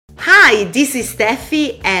Hi, this is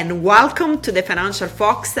Steffi and welcome to the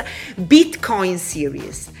FinancialFox Bitcoin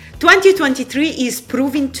series. 2023 is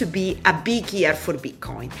proving to be a big year for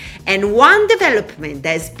Bitcoin, and one development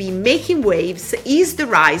that has been making waves is the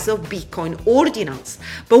rise of Bitcoin ordinals.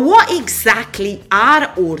 But what exactly are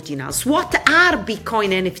ordinals? What are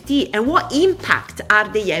Bitcoin NFT and what impact are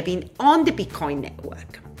they having on the Bitcoin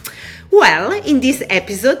network? Well, in this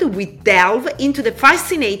episode, we delve into the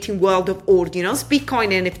fascinating world of ordinals,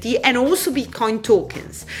 Bitcoin NFT, and also Bitcoin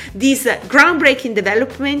tokens. These groundbreaking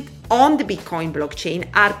developments on the Bitcoin blockchain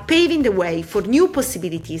are paving the way for new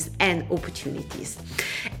possibilities and opportunities.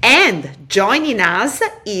 And joining us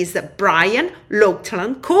is Brian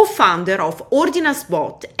Loughlin, co-founder of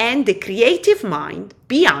OrdinalsBot and the creative mind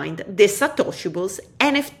behind the Satoshibles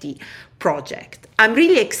NFT project. I'm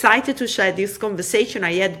really excited to share this conversation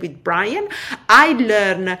I had with Brian. I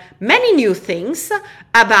learned many new things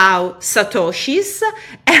about Satoshis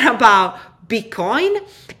and about Bitcoin,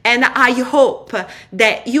 and I hope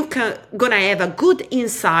that you gonna have a good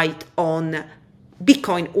insight on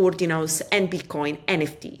Bitcoin ordinals and Bitcoin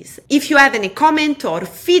NFTs. If you have any comment or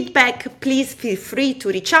feedback, please feel free to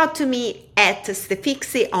reach out to me at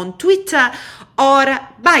Stefixi on Twitter or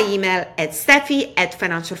by email at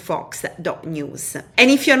steffi@financialfox.news.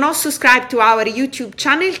 And if you're not subscribed to our YouTube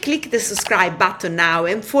channel, click the subscribe button now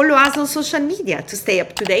and follow us on social media to stay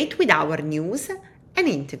up to date with our news and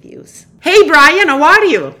interviews. Hey Brian, how are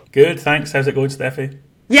you? Good, thanks. How's it going, Steffi?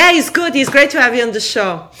 Yeah, it's good. It's great to have you on the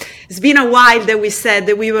show. It's been a while that we said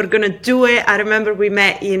that we were going to do it. I remember we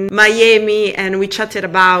met in Miami and we chatted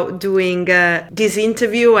about doing this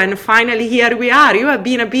interview, and finally here we are. You have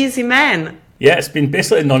been a busy man. Yeah, it's been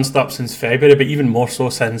basically non-stop since February, but even more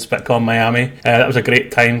so since BitCon Miami. That was a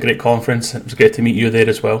great time, great conference. It was great to meet you there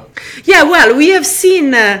as well. Yeah, well, we have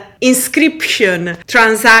seen inscription,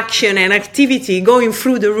 transaction and activity going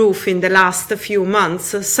through the roof in the last few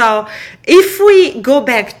months. So if we go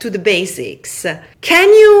back to the basics, can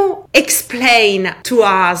you explain to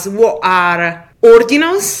us what are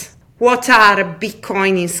ordinals, what are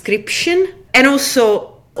Bitcoin inscription, and also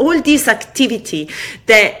all this activity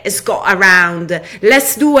that has got around,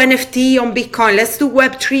 let's do NFT on Bitcoin, let's do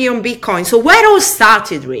Web3 on Bitcoin. So where it all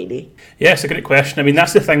started, really? Yeah, it's a great question. I mean,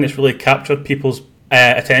 that's the thing that's really captured people's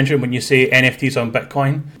attention when you say NFTs on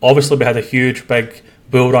Bitcoin. Obviously, we had a huge, big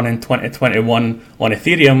bull run in 2021 on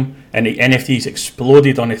Ethereum, and the NFTs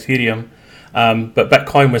exploded on Ethereum. But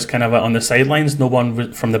Bitcoin was kind of on the sidelines. No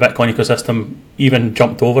one from the Bitcoin ecosystem even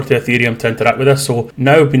jumped over to Ethereum to interact with us. So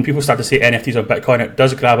now when people start to say NFTs on Bitcoin, it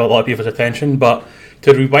does grab a lot of people's attention. But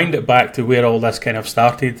to rewind it back to where all this kind of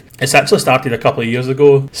started, it's actually started a couple of years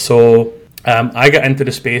ago. So I got into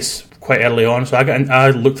the space quite early on. So I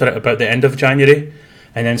looked at it about the end of January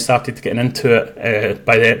and then started getting into it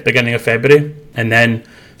by the beginning of February. And then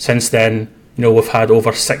since then, you know, we've had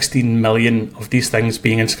over 16 million of these things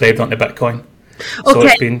being inscribed onto Bitcoin. So okay,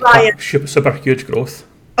 it's been super huge growth.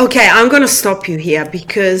 Okay, I'm going to stop you here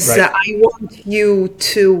because Right. I want you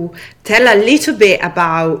to tell a little bit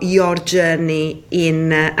about your journey in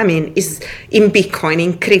Bitcoin,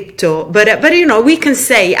 in crypto. But you know, we can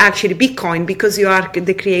say actually Bitcoin because you are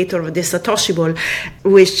the creator of the Satoshable,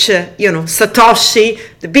 which, Satoshi,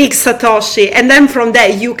 the big Satoshi. And then from there,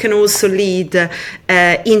 you can also lead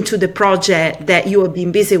into the project that you have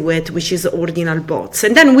been busy with, which is OrdinalBots.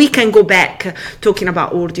 And then we can go back talking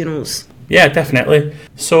about ordinals. Yeah, definitely.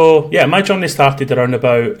 So, yeah, my journey started around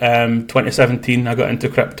about 2017. I got into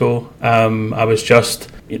crypto. I was just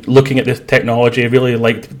looking at the technology, really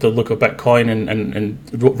liked the look of Bitcoin and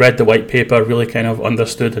read the white paper, really kind of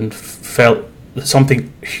understood and felt that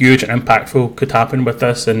something huge and impactful could happen with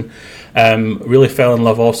this, and really fell in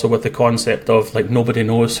love also with the concept of, like, nobody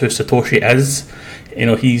knows who Satoshi is. You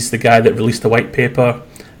know, he's the guy that released the white paper.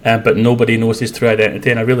 But nobody knows his true identity,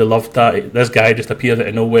 and I really loved that. This guy just appeared out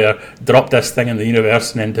of nowhere, dropped this thing in the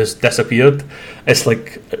universe, and then just disappeared. It's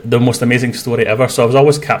like the most amazing story ever. So I was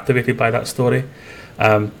always captivated by that story.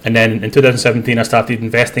 And then in 2017, I started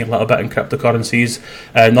investing a little bit in cryptocurrencies,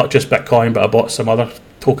 not just Bitcoin, but I bought some other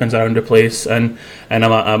tokens around the place, and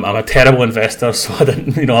I'm a terrible investor, so I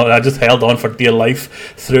didn't, I just held on for dear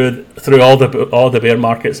life through all the bear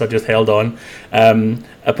markets. I just held on,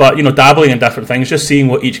 but dabbling in different things, just seeing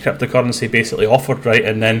what each cryptocurrency basically offered, right?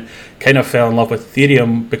 And then kind of fell in love with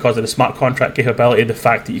Ethereum because of the smart contract capability, the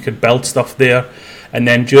fact that you could build stuff there. And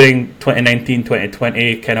then during 2019,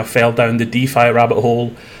 2020, kind of fell down the DeFi rabbit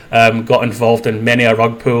hole, got involved in many a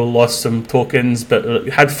rug pull, lost some tokens, but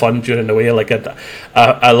had fun during the way. Like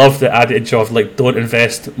I love the adage of like don't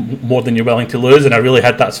invest more than you're willing to lose, and I really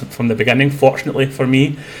had that from the beginning, fortunately for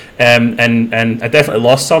me. And I definitely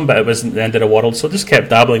lost some, but it wasn't the end of the world, so I just kept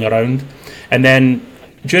dabbling around. And then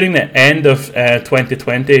during the end of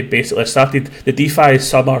 2020, basically started the DeFi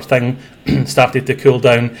summer thing started to cool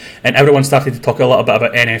down, and everyone started to talk a little bit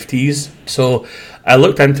about NFTs. So I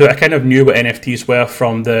looked into it. I kind of knew what NFTs were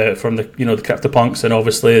from the the CryptoPunks and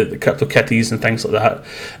obviously the CryptoKitties and things like that.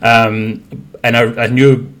 And I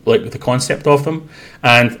knew like the concept of them,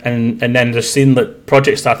 and then just seeing that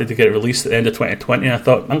projects started to get released at the end of 2020. And I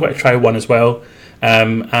thought I'm going to try one as well.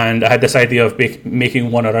 And I had this idea of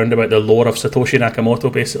making one around about the lore of Satoshi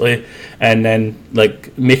Nakamoto, basically, and then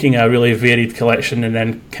like making a really varied collection, and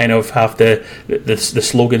then kind of have the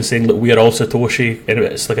slogan saying that we are all Satoshi, and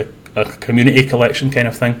it's like a community collection kind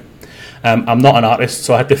of thing. I'm not an artist,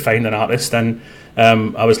 so I had to find an artist, and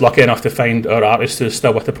I was lucky enough to find our artist who's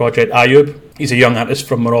still with the project, Ayub. He's a young artist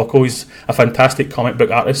from Morocco. He's a fantastic comic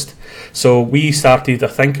book artist. So we started, I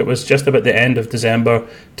think it was just about the end of December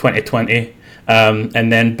 2020.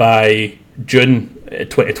 And then by June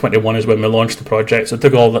 2021 is when we launched the project. So it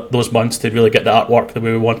took all those months to really get the artwork the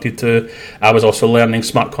way we wanted to. I was also learning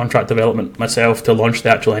smart contract development myself to launch the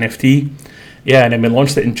actual NFT. Yeah, and then we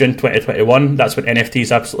launched it in June 2021. That's when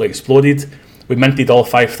NFTs absolutely exploded. We minted all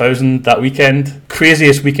 5,000 that weekend.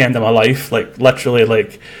 Craziest weekend of my life. Like literally,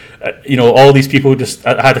 like all these people just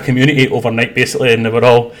had a community overnight basically, and they were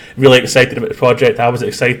all really excited about the project. I was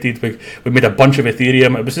excited. We made a bunch of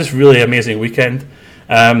Ethereum. It was just really amazing weekend.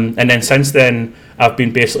 And then since then, I've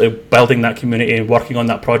been basically building that community and working on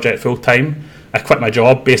that project full time. I quit my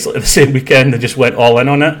job basically the same weekend and just went all in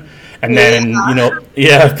on it. And then,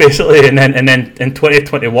 basically, and then in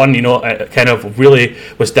 2021, it kind of really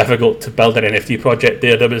was difficult to build an NFT project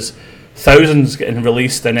there. There was thousands getting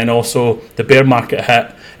released, and then also the bear market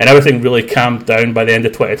hit, and everything really calmed down by the end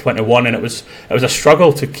of 2021, and it was a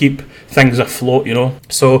struggle to keep things afloat,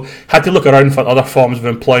 So had to look around for other forms of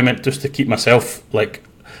employment just to keep myself like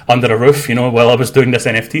under a roof, while I was doing this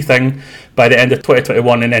NFT thing by the end of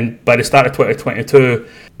 2021, and then by the start of 2022,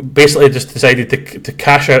 basically just decided to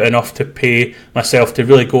cash out enough to pay myself to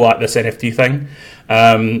really go at this NFT thing,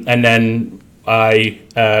 and then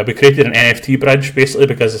we created an NFT bridge basically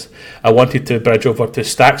because I wanted to bridge over to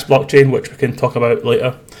Stacks blockchain, which we can talk about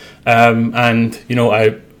later,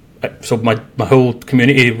 so my whole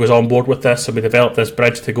community was on board with this, so we developed this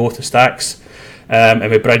bridge to go to Stacks. And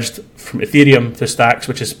we bridged from Ethereum to Stacks,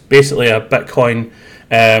 which is basically a Bitcoin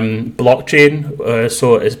blockchain.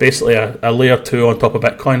 So it's basically a layer 2 on top of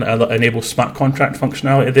Bitcoin that enables smart contract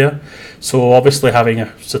functionality there. So obviously having a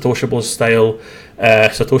Satoshi style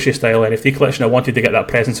NFT collection, I wanted to get that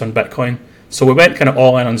presence on Bitcoin. So we went kind of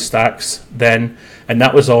all in on Stacks then, and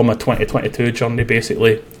that was all my 2022 journey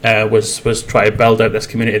basically, was try to build out this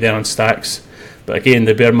community there on Stacks. But again,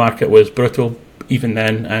 the bear market was brutal even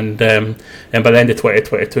then, and by the end of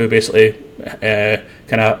 2022 basically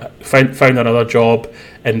kind of found another job,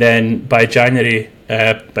 and then by the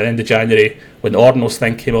end of January, when the Ordinals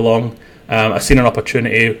thing came along, I seen an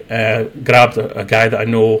opportunity, grabbed a guy that I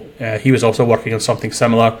know, he was also working on something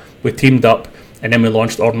similar. We teamed up, and then we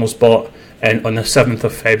launched Ordinals Bot on the 7th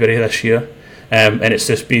of February this year, and it's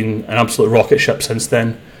just been an absolute rocket ship since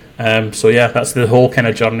then. So yeah, that's the whole kind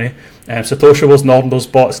of journey. Satoshibles and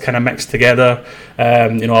Ordinals Bots kind of mixed together. A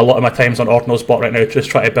lot of my time's on Ordinals Bot right now, just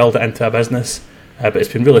trying to build it into a business. But it's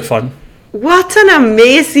been really fun. What an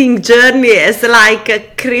amazing journey as like a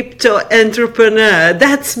crypto entrepreneur.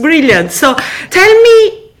 That's brilliant. So tell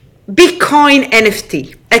me, Bitcoin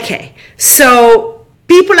NFT. Okay, so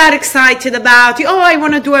people are excited about, I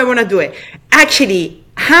want to do it. Actually,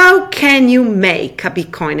 how can you make a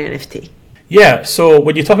Bitcoin NFT? Yeah, so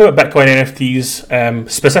when you talk about Bitcoin NFTs,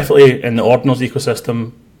 specifically in the Ordinals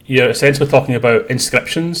ecosystem, you're essentially talking about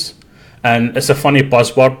inscriptions, and it's a funny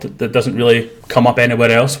buzzword that doesn't really come up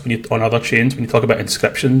anywhere else on other chains when you talk about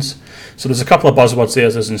inscriptions. So there's a couple of buzzwords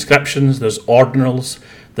there. There's inscriptions, there's Ordinals,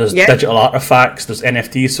 there's digital artifacts, there's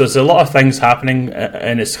NFTs. So there's a lot of things happening,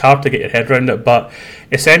 and it's hard to get your head around it. But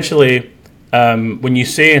essentially, when you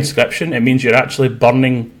say inscription, it means you're actually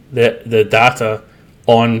burning the data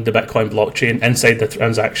on the Bitcoin blockchain inside the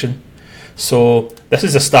transaction. So this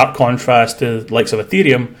is a stark contrast to the likes of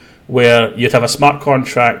Ethereum, where you'd have a smart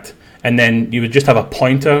contract and then you would just have a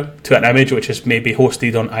pointer to an image which is maybe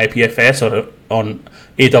hosted on IPFS or on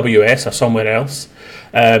AWS or somewhere else.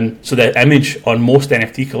 So the image on most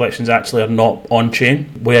NFT collections actually are not on chain,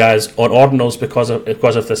 whereas on Ordinals, because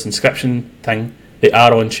of this inscription thing, they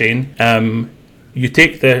are on chain. you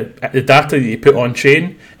take the data that you put on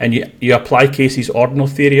chain and you apply Casey's ordinal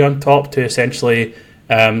theory on top to essentially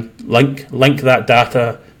link that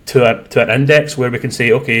data to an index where we can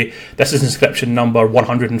say, okay, this is inscription number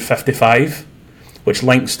 155, which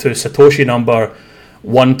links to Satoshi number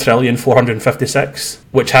 1,456,000,000,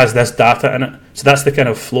 which has this data in it. So that's the kind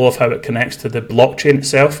of flow of how it connects to the blockchain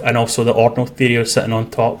itself, and also the ordinal theory sitting on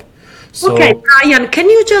top. So, okay, Brian, can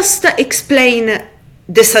you just explain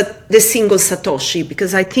the single Satoshi?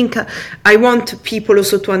 Because I think I want people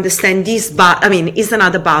also to understand this, but I mean, it's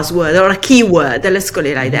another buzzword or a keyword. Let's call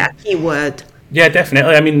it like that, keyword. Yeah,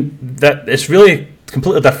 definitely. I mean, that it's really a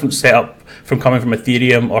completely different setup from coming from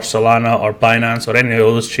Ethereum or Solana or Binance or any of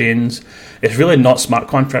those chains. It's really not smart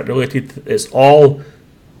contract related. It's all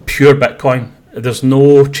pure Bitcoin. There's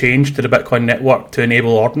no change to the Bitcoin network to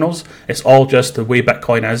enable ordinals. It's all just the way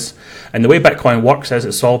Bitcoin is. And the way Bitcoin works is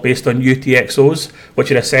it's all based on UTXOs,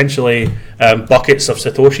 which are essentially buckets of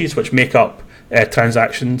Satoshis, which make up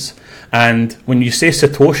transactions. And when you say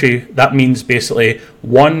Satoshi, that means basically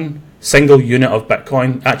one single unit of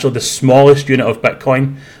Bitcoin, actually the smallest unit of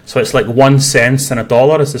Bitcoin. So it's like 1 cent in a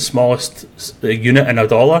dollar is the smallest unit in a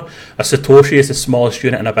dollar. A Satoshi is the smallest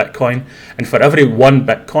unit in a Bitcoin. And for every 1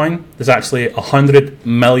 Bitcoin, there's actually 100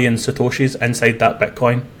 million Satoshis inside that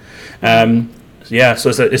Bitcoin.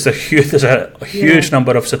 So there's a huge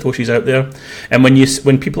number of Satoshis out there. And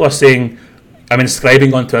when people are saying, I'm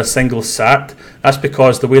inscribing onto a single sat, that's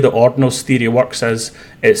because the way the ordinals theory works is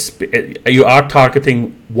you are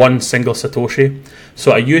targeting one single Satoshi.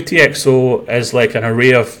 So a UTXO is like an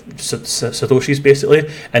array of Satoshis basically,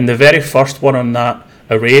 and the very first one on that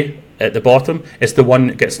array at the bottom is the one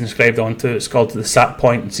that gets inscribed onto. It's called the sat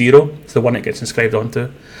point 0. It's the one that gets inscribed onto.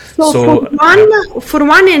 So for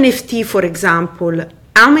one NFT, for example,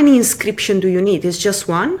 how many inscription do you need? It's just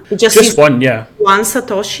one? Just one, yeah. One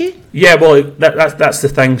Satoshi? Yeah, well, that's the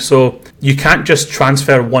thing. So you can't just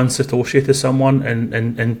transfer one Satoshi to someone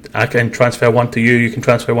and I can transfer one to you, you can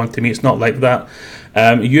transfer one to me. It's not like that.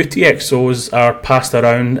 UTXOs are passed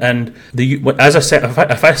around, and as I said,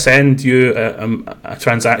 if I send you a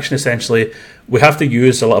transaction, essentially, we have to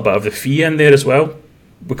use a little bit of the fee in there as well,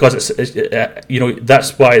 because it's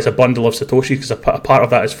that's why it's a bundle of Satoshis, because a part of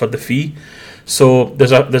that is for the fee. So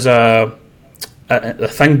there's a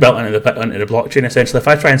thing built into the blockchain. Essentially, if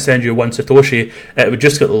I try and send you one Satoshi, it would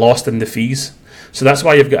just get lost in the fees. So that's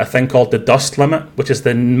why you've got a thing called the dust limit, which is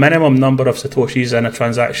the minimum number of Satoshis in a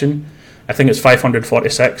transaction. I think it's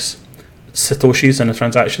 546 Satoshis in a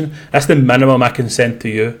transaction. That's the minimum I can send to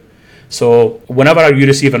you. So whenever you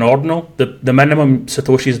receive an ordinal, the minimum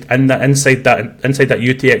Satoshis inside that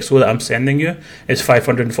UTXO that I'm sending you is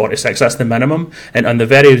 546. That's the minimum. And on the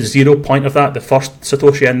very 0 point of that, the first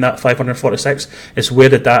Satoshi in that 546 is where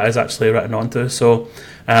the data is actually written onto. So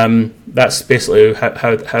that's basically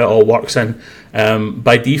how it all works. And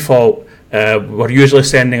by default, we're usually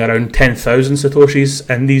sending around 10,000 Satoshis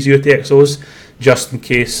in these UTXOs, just in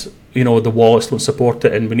case the wallets don't support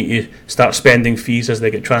it and we need to start spending fees as they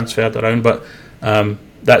get transferred around. But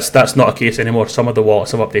that's not a case anymore. Some of the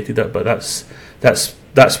wallets have updated it, but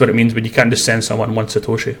that's what it means when you can't just send someone one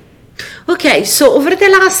Satoshi. Okay, so over the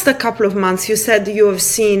last couple of months, you said you have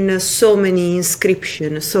seen so many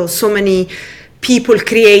inscriptions, so many people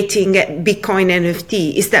creating Bitcoin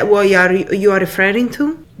NFT. Is that what you are referring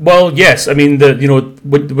to? Well, yes. I mean,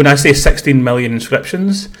 when I say 16 million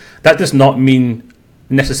inscriptions, that does not mean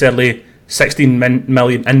necessarily 16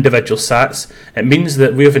 million individual sats. It means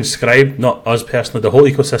that we have inscribed, not us personally, the whole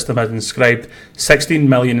ecosystem has inscribed 16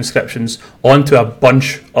 million inscriptions onto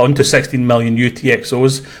 16 million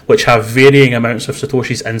UTXOs, which have varying amounts of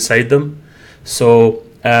Satoshis inside them. So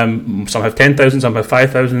some have 10,000, some have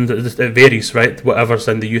 5,000. It varies, right? Whatever's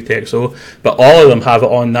in the UTXO, but all of them have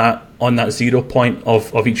it on that 0 point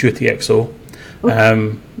of each UTXO.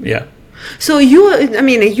 Okay. Yeah. So you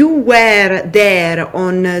were there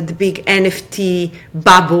on the big NFT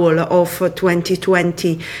bubble of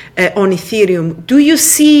 2020 on Ethereum. Do you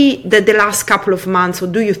see that the last couple of months, or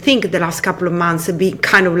do you think the last couple of months have been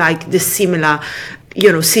kind of like the similar,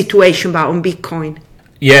 situation but on Bitcoin?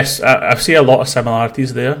 Yes, I see a lot of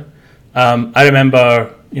similarities there. I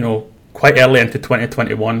remember, quite early into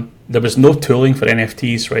 2021, there was no tooling for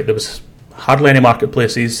NFTs, right? There was hardly any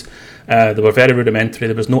marketplaces. They were very rudimentary.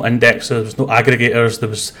 There was no indexers, there was no aggregators. There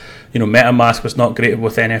was, MetaMask was not great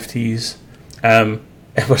with NFTs.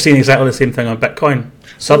 We're seeing exactly the same thing on Bitcoin.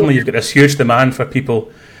 Suddenly you've got this huge demand for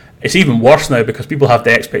people. It's even worse now because people have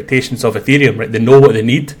the expectations of Ethereum, right? They know what they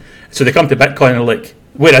need. So they come to Bitcoin and are like,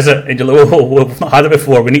 where is it? And you're like, we've not had it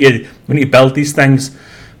before. We need to build these things.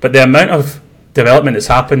 But the amount of development that's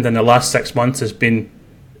happened in the last 6 months has been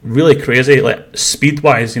really crazy, like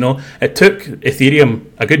speed-wise. It took Ethereum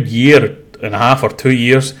a good year and a half or 2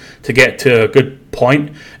 years to get to a good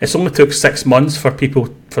point. It's only took 6 months for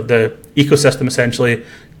the ecosystem essentially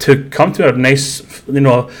to come to a nice,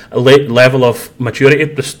 a late level of maturity.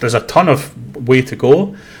 There's a ton of way to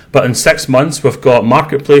go, but in 6 months we've got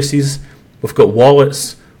marketplaces, we've got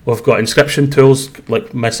wallets, we've got inscription tools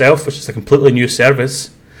like myself, which is a completely new service,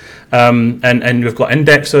 and we've got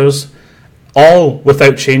indexers, all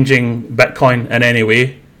without changing Bitcoin in any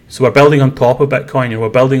way. So we're building on top of Bitcoin, and we're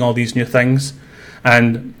building all these new things.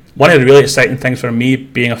 And one of the really exciting things for me,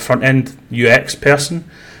 being a front-end UX person,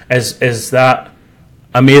 is that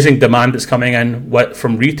amazing demand that's coming in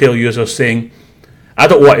from retail users saying, I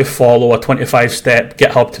don't want to follow a 25-step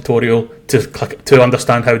GitHub tutorial to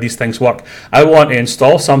understand how these things work. I want to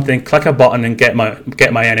install something, click a button, and get my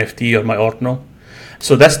NFT or my ordinal.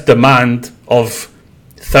 So this demand of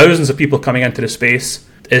thousands of people coming into the space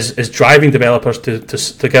is driving developers to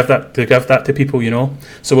give that to people.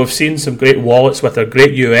 So we've seen some great wallets with their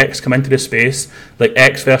great UX come into the space, like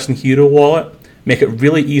Xverse and Hero Wallet, make it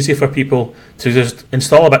really easy for people to just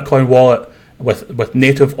install a Bitcoin wallet with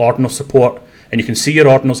native ordinal support, and you can see your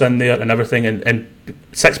ordinals in there and everything. And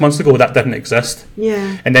 6 months ago that didn't exist.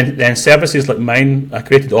 Yeah. And then services like mine, I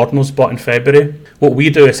created Ordinals Bot in February. What we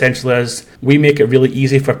do essentially is we make it really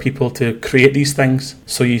easy for people to create these things.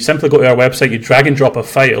 So you simply go to our website, you drag and drop a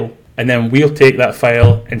file, and then we'll take that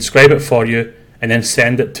file, inscribe it for you, and then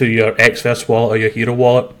send it to your Xverse wallet or your Hero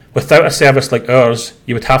wallet. Without a service like ours,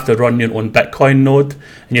 you would have to run your own Bitcoin node,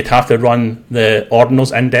 and you'd have to run the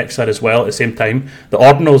Ordinals indexer as well at the same time. The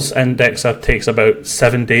Ordinals indexer takes about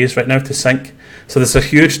 7 days right now to sync. So there's a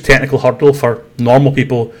huge technical hurdle for normal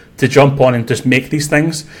people to jump on and just make these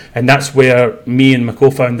things. And that's where me and my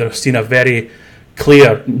co-founder have seen a very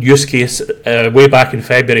clear use case way back in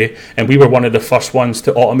February. And we were one of the first ones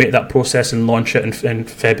to automate that process and launch it in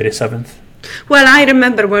February 7th. Well, I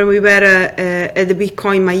remember when we were at the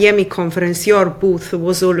Bitcoin Miami conference, your booth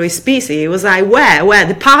was always busy. It was like, where?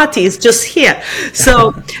 The party is just here.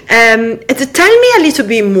 So tell me a little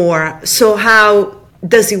bit more. So how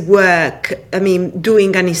does it work? I mean,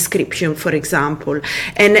 doing an inscription, for example.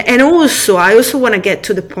 And also, I also want to get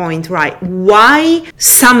to the point, right? Why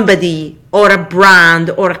somebody or a brand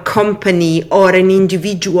or a company or an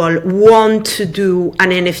individual want to do an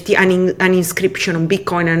NFT, an inscription on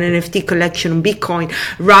Bitcoin, an NFT collection on Bitcoin,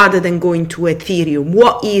 rather than going to Ethereum?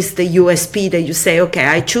 What is the USP that you say, okay,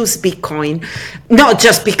 I choose Bitcoin, not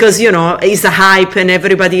just because, it's a hype and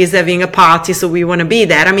everybody is having a party, so we want to be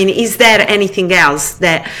there. I mean, is there anything else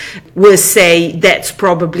that will say that's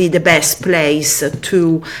probably the best place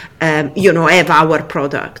to, have our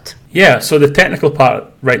product? Yeah, so the technical part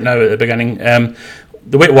right now at the beginning,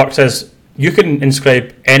 the way it works is you can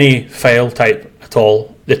inscribe any file type at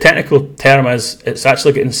all. The technical term is it's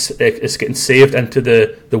actually getting saved into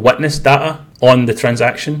the witness data on the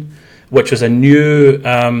transaction, which is a new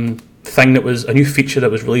thing that was a new feature that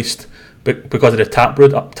was released because of the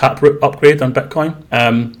Taproot upgrade on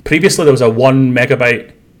Bitcoin. Previously, there was a 1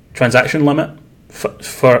 megabyte transaction limit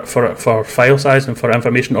for file size and for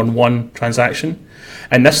information on one transaction.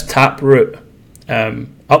 And this Taproot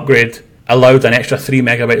upgrade allowed an extra 3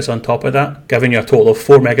 megabytes on top of that, giving you a total of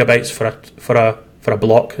 4 megabytes for a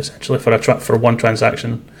block, essentially for one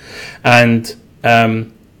transaction. And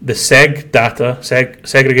the seg data,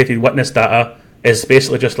 segregated witness data, is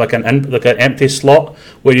basically just like an empty slot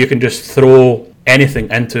where you can just throw anything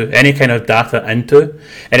into, any kind of data into,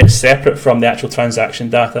 and it's separate from the actual transaction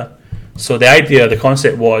data. So the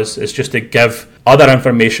concept is just to give other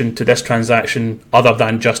information to this transaction other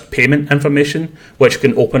than just payment information, which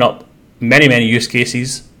can open up many, many use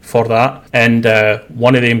cases for that. And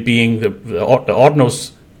one of them being the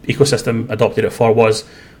Ordinals ecosystem adopted it for was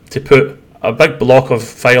to put a big block of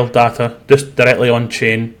file data just directly on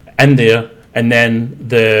chain in there, and then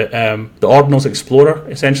the Ordinals Explorer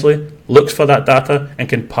essentially looks for that data and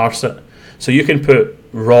can parse it. So you can put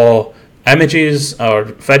raw images or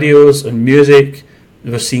videos and music.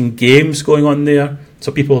 We're seeing games going on there.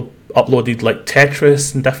 So people uploaded like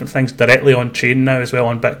Tetris and different things directly on chain now as well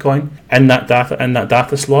on Bitcoin in that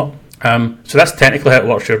data slot. So that's technically how it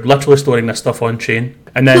works. You're literally storing this stuff on chain.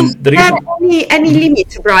 And then Is there any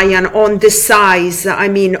limit, Brian, on the size,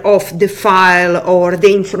 of the file or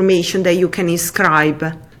the information that you can inscribe?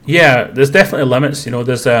 Yeah, there's definitely limits.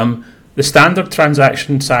 There's the standard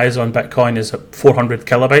transaction size on Bitcoin is 400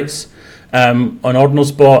 kilobytes. On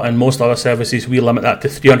Ordinals Bot and most other services, we limit that to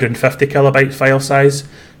 350 kilobyte file size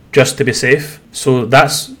just to be safe. So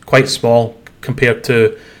that's quite small compared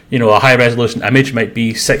to, a high resolution image might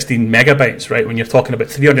be 16 megabytes, right? When you're talking about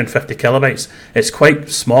 350 kilobytes, it's quite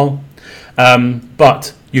small.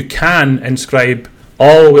 But you can inscribe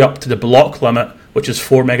all the way up to the block limit, which is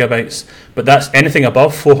 4 megabytes. But that's anything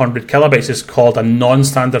above 400 kilobytes is called a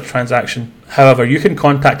non-standard transaction. However, you can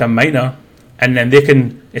contact a miner and then they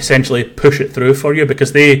can essentially push it through for you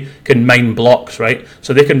because they can mine blocks, right?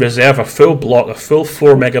 So they can reserve a full block, a full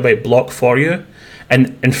 4 megabyte block for you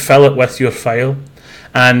and fill it with your file.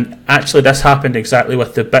 And actually this happened exactly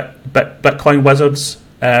with the Bitcoin Wizards,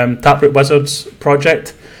 Taproot Wizards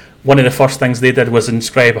project. One of the first things they did was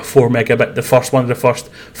inscribe a 4 megabit, one of the first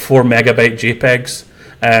 4 megabyte JPEGs,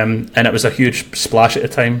 and it was a huge splash at the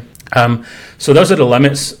time. So those are the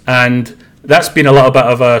limits, and that's been a little bit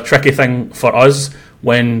of a tricky thing for us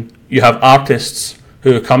when you have artists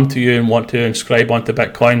who come to you and want to inscribe onto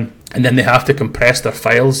Bitcoin, and then they have to compress their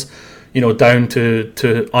files, down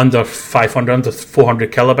to under 500, under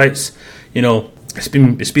 400 kilobytes. It's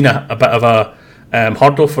been a bit of a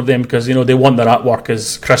hurdle for them because they want their artwork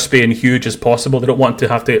as crispy and huge as possible. They don't want to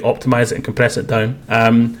have to optimize it and compress it down.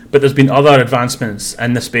 But there's been other advancements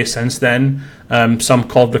in the space since then. Some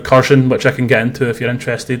called recursion, which I can get into if you're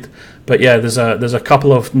interested. But yeah, there's a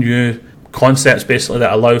couple of new concepts basically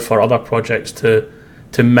that allow for other projects to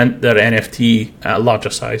mint their NFT at a larger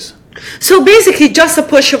size. So basically just a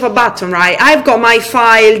push of a button, right? I've got my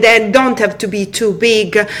file that don't have to be too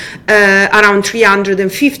big, around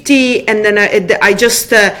 350, and then I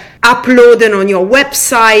just upload it on your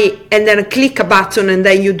website and then click a button and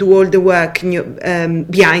then you do all the work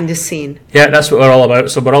behind the scene. Yeah, that's what we're all about.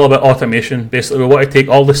 So we're all about automation. Basically, we want to take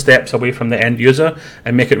all the steps away from the end user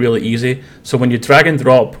and make it really easy. So when you drag and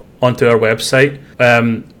drop onto our website,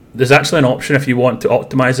 there's actually an option if you want to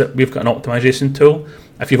optimize it. We've got an optimization tool.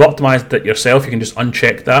 If you've optimized it yourself, you can just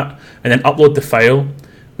uncheck that and then upload the file.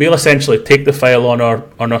 We'll essentially take the file on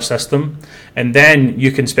our system, and then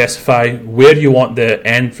you can specify where you want the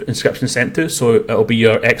end inscription sent to. So it'll be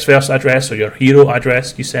your Xverse address or your Hero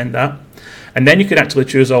address. You send that, and then you can actually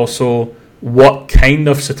choose also what kind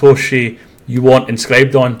of Satoshi you want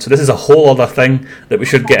inscribed on. So this is a whole other thing that we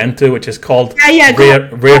should get into, which is called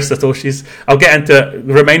rare Satoshis. I'll get into it.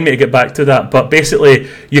 Remind me to get back to that. But basically,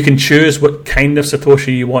 you can choose what kind of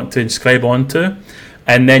Satoshi you want to inscribe onto,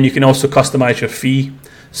 and then you can also customize your fee.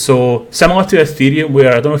 So similar to Ethereum,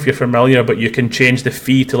 where I don't know if you're familiar, but you can change the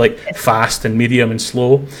fee to like fast and medium and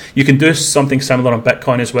slow. You can do something similar on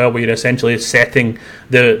Bitcoin as well, where you're essentially setting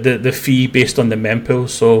the fee based on the mempool.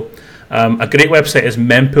 So a great website is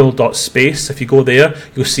mempool.space. If you go there,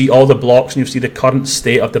 you'll see all the blocks and you'll see the current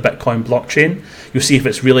state of the Bitcoin blockchain. You'll see if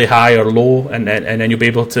it's really high or low, and then you'll be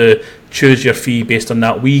able to choose your fee based on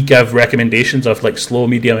that. We give recommendations of like slow,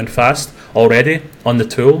 medium, and fast already on the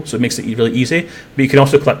tool, so it makes it really easy. But you can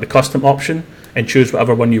also click the custom option and choose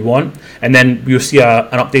whatever one you want, and then you'll see an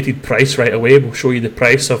updated price right away. We'll show you the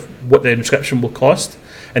price of what the inscription will cost,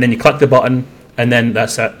 and then you click the button, and then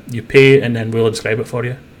that's it. You pay, and then we'll inscribe it for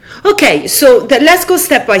you. Okay, so let's go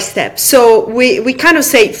step by step. So we kind of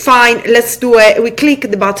say, fine, let's do it. We click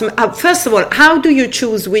the button. First of all, how do you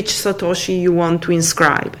choose which Satoshi you want to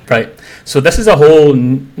inscribe? Right. So this is a whole,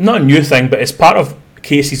 not a new thing, but it's part of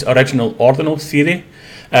Casey's original ordinal theory.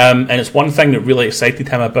 And it's one thing that really excited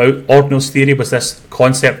him about ordinals theory was this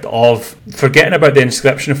concept of forgetting about the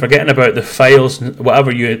inscription, forgetting about the files,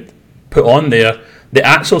 whatever you put on there. The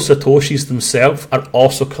actual Satoshis themselves are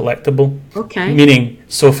also collectible. Okay. Meaning,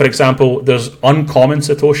 so for example, there's uncommon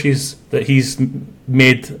Satoshis that he's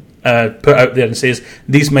made, put out there and says,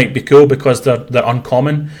 these might be cool because they're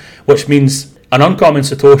uncommon, which means an uncommon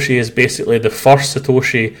Satoshi is basically the first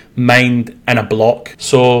Satoshi mined in a block.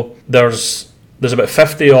 So there's about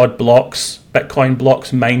 50 odd blocks, Bitcoin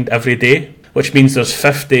blocks mined every day, which means there's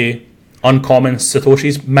 50 uncommon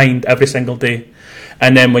Satoshis mined every single day.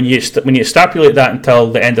 And then when you extrapolate that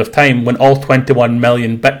until the end of time, when all 21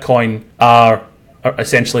 million Bitcoin are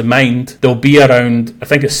essentially mined, there'll be around, I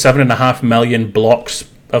think it's 7.5 million blocks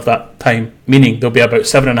of that time, meaning there'll be about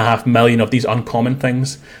 7.5 million of these uncommon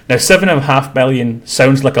things. Now, 7.5 million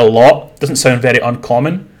sounds like a lot, doesn't sound very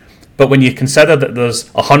uncommon, but when you consider that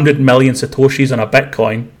there's 100 million Satoshis on a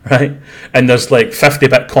Bitcoin, right, and there's like 50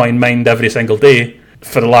 Bitcoin mined every single day,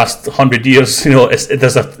 for the last 100 years,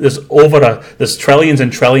 there's trillions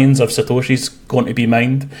and trillions of Satoshis going to be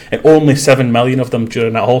mined, and only 7 million of them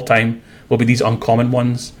during that whole time will be these uncommon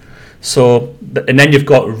ones. So, and then you've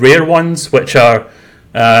got rare ones, which are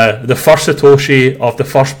the first Satoshi of the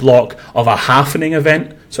first block of a halvening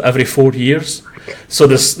event, so every 4 years. So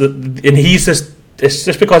it's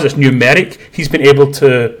just because it's numeric, he's been able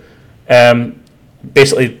to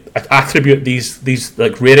basically attribute these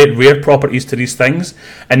like rare properties to these things,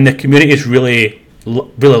 and the community has really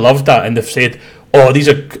loved that, and they've said, oh, this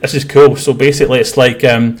is cool. So basically it's like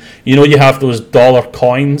you have those dollar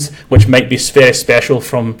coins which might be very special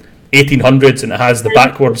from 1800s, and it has the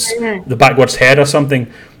backwards head or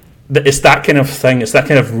something. It's that kind of thing. It's that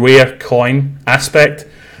kind of rare coin aspect.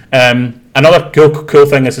 Another cool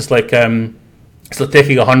thing is it's like taking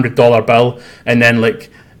 $100 bill and then like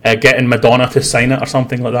getting Madonna to sign it or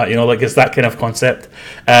something like that. Like it's that kind of concept.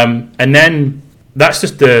 And then that's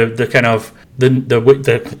just the kind of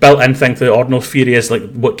the built-in thing to the ordinal theory is like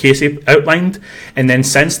what Casey outlined. And then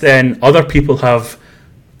since then, other people have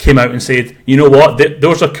came out and said, you know what,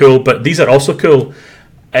 those are cool, but these are also cool,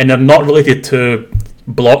 and they're not related to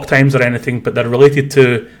block times or anything, but they're related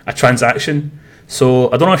to a transaction.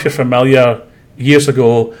 So I don't know if you're familiar. Years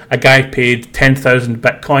ago, a guy paid 10,000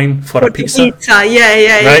 Bitcoin for a pizza.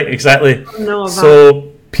 Yeah. Right, exactly.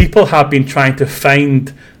 So people have been trying to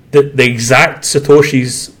find the exact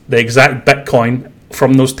Satoshis, the exact Bitcoin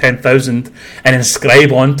from those 10,000 and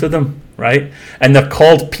inscribe onto them, right? And they're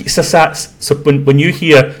called pizza sats. So when you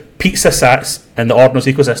hear pizza sats in the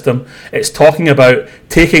Ordinals ecosystem, it's talking about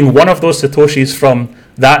taking one of those Satoshis from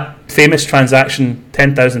that famous transaction,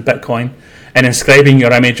 10,000 Bitcoin, and inscribing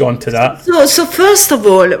your image onto that. So first of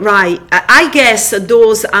all, right, I guess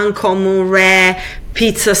those uncommon, rare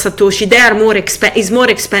pizza Satoshi, they are it's more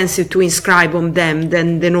expensive to inscribe on them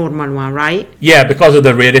than the normal one, right? Yeah, because of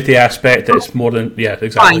the rarity aspect, it's more than, yeah,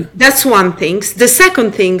 exactly. Fine. That's one thing. The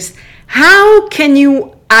second thing, how can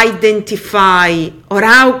you identify, or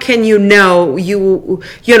how can you know you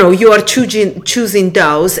are choosing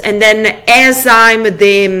those, and then as I'm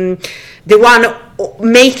the one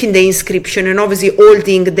making the inscription and obviously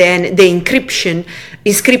holding the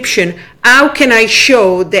inscription, how can I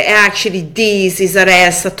show that actually this is a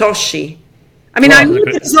rare Satoshi? I mean, I know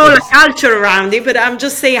there's all a culture around it, but I'm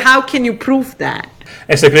just saying, how can you prove that?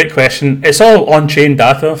 It's a great question. It's all on-chain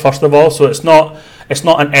data, first of all, so it's not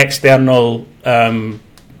an external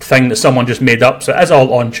thing that someone just made up. So it is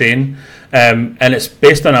all on-chain, and it's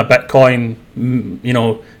based on a Bitcoin,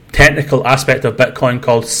 technical aspect of Bitcoin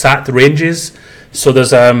called SAT ranges. So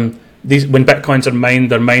there's these, when Bitcoins are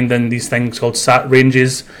mined, they're mined in these things called SAT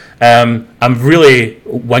ranges. I'm really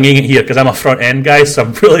winging it here because I'm a front end guy, so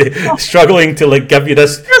I'm really struggling to like give you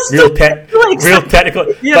this real technical.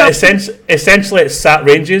 But essentially, it's SAT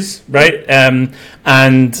ranges, right? And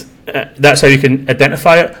that's how you can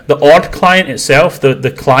identify it. The Ord client itself,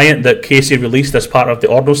 the client that Casey released as part of the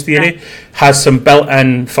Ordinals theory, has some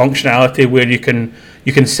built-in functionality where you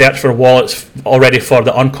can search for wallets already for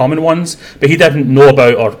the uncommon ones, but he didn't know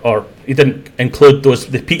about or he didn't include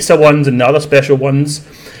the pizza ones and the other special ones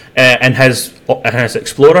in his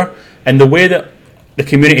Explorer. And the way that the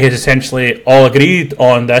community has essentially all agreed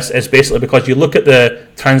on this is basically because you look at the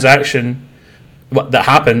transaction that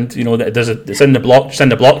happened, that it's in the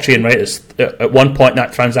blockchain, right? It's at one point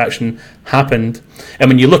that transaction happened, and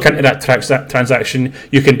when you look into that transaction,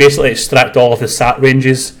 you can basically extract all of the SAT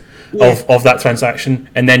ranges of that transaction,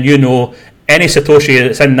 and then any Satoshi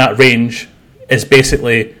that's in that range is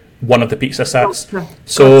basically one of the pizza sats.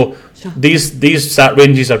 So these sat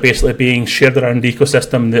ranges are basically being shared around the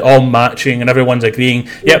ecosystem. They're all matching, and everyone's agreeing,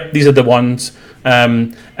 yep, these are the ones.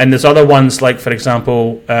 And there's other ones, like, for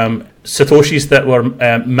example, Satoshis that were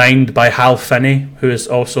mined by Hal Finney, who is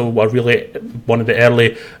also one of the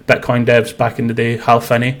early Bitcoin devs back in the day, Hal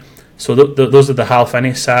Finney. So those are the Hal Finney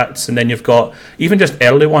sats, and then you've got even just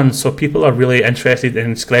early ones. So people are really interested in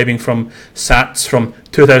inscribing from sats from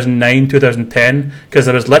 2009, 2010, because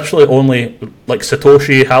there was literally only like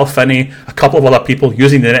Satoshi, Hal Finney, a couple of other people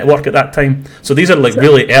using the network at that time. So these are like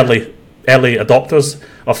really early adopters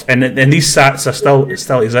and these sats are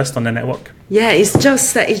still exist on the network. Yeah, it's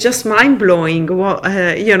just mind blowing. What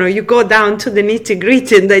you go down to the nitty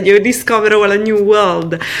gritty and then you discover a new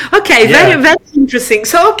world. Okay, very very interesting.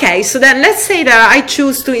 So then let's say that I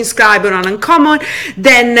choose to inscribe on uncommon,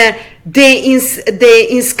 then the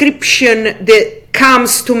inscription that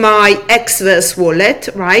comes to my Xverse wallet,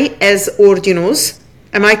 right, as Ordinals.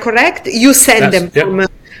 Am I correct? You send them from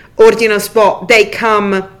Ordinals bot. They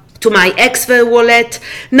come to my Xverse wallet.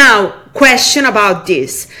 Now, question about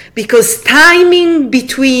this, because timing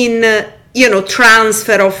between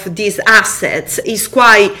transfer of these assets is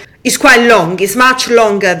quite long. It's much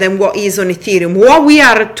longer than what is on Ethereum. What we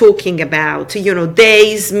are talking about,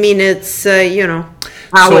 days, minutes, hours.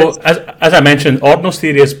 So as I mentioned, Ordinals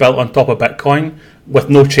theory is built on top of Bitcoin with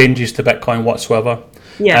no changes to Bitcoin whatsoever.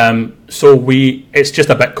 Yeah. So it's just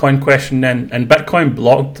a Bitcoin question then, and Bitcoin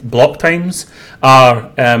block times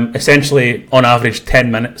are essentially on average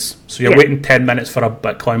 10 minutes. So you're waiting 10 minutes for a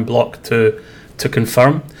Bitcoin block to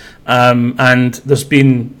confirm, and there's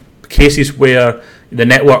been cases where the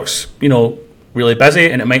network's really busy,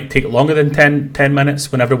 and it might take longer than 10 minutes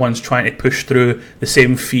when everyone's trying to push through the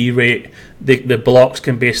same fee rate. The blocks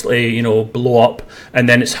can basically blow up, and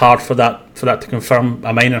then it's hard for that to confirm.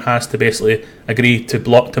 A miner has to basically agree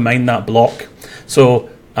to mine that block. So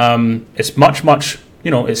it's much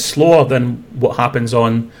it's slower than what happens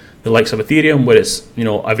on the likes of Ethereum, where it's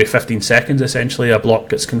every 15 seconds essentially a block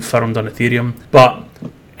gets confirmed on Ethereum. But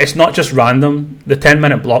it's not just random. The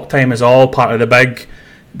 10-minute block time is all part of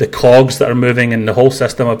the cogs that are moving in the whole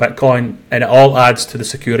system of Bitcoin, and it all adds to the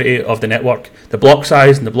security of the network. The block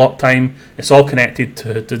size and the block time, it's all connected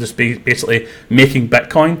to just basically making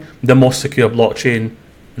Bitcoin the most secure blockchain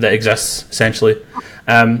that exists, essentially.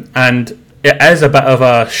 And it is a bit of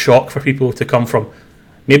a shock for people to come from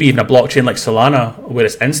maybe even a blockchain like Solana, where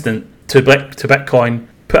it's instant, to Bitcoin,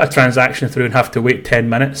 put a transaction through and have to wait 10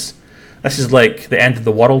 minutes. This is like the end of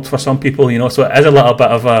the world for some people, so it is a little bit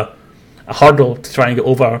of a hurdle to try and get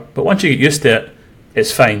over, but once you get used to it,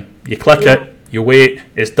 it's fine. You click it, you wait,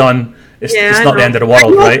 it's done. It's not the end of the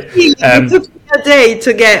world, right? It took me a day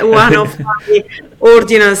to get one of my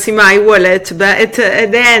ordinals in my wallet, but at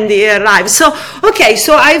the end it arrived. So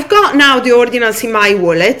I've got now the ordinals in my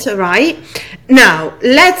wallet, right? Now,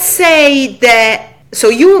 let's say that, so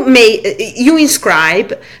you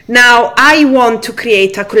inscribe. Now I want to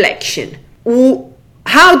create a collection.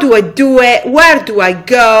 How do I do it? Where do I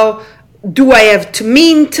go? Do I have to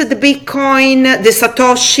mint the Bitcoin, the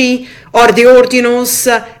Satoshi, or the ordinals?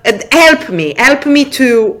 Help me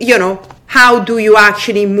to, how do you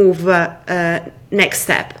actually move next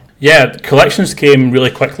step? Yeah, collections came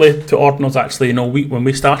really quickly to ordinals, actually. When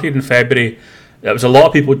we started in February, there was a lot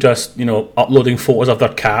of people just, uploading photos of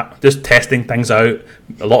their cat, just testing things out,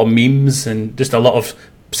 a lot of memes, and just a lot of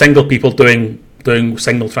single people doing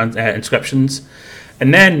single inscriptions.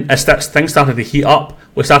 And then as things started to heat up,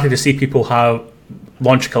 we started to see people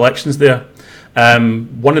launch collections there.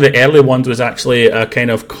 One of the early ones was actually a kind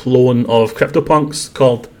of clone of CryptoPunks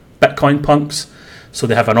called Bitcoin Punks. So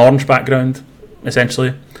they have an orange background,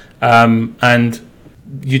 essentially. And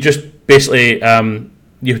you just basically,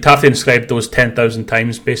 you would have to inscribe those 10,000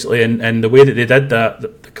 times, basically. And the way that they did that,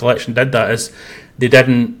 the collection did that, is they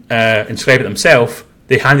didn't inscribe it themselves.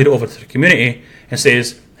 They handed it over to the community and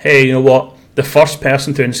says, hey, you know what? The first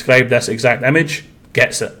person to inscribe this exact image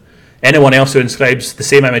gets it. Anyone else who inscribes the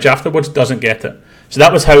same image afterwards doesn't get it. So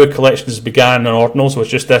that was how collections began on ordinals, was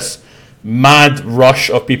just this mad rush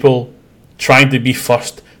of people trying to be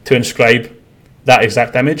first to inscribe that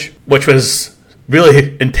exact image, which was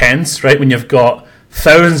really intense, right? When you've got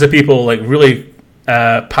thousands of people like really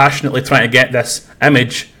passionately trying to get this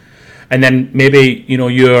image, and then maybe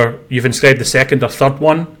you've inscribed the second or third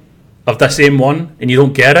one of the same one and you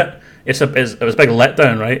don't get it. It was a big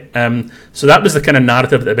letdown, right? So that was the kind of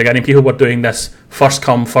narrative at the beginning. People were doing this first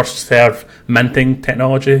come, first serve minting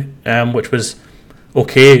technology, which was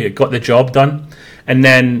okay. It got the job done. And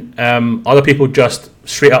then other people just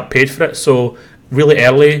straight up paid for it. So really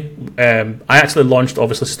early, I actually launched,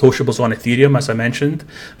 obviously, Satoshibles on Ethereum, as I mentioned.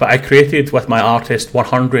 But I created, with my artist,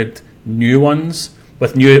 100 new ones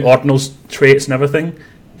with new ordinals traits and everything,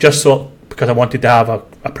 just because I wanted to have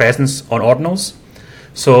a presence on ordinals.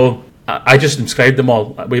 So I just inscribed them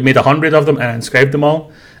all. We made 100 of them and inscribed them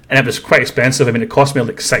all, and it was quite expensive. I mean, it cost me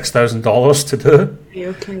like $6,000 to do.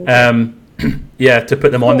 Okay. To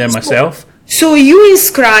put them on there myself. So you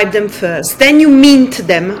inscribe them first, then you mint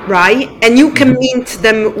them, right? And you can mint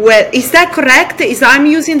them is that correct? I'm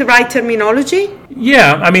using the right terminology?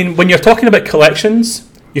 Yeah, I mean, when you're talking about collections,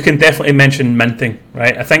 you can definitely mention minting,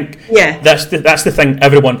 right? I think that's the thing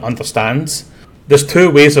everyone understands. There's two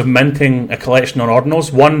ways of minting a collection on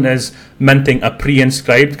ordinals. One is minting a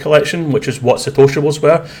pre-inscribed collection, which is what Satoshibles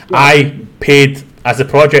were. Yeah. I paid, as a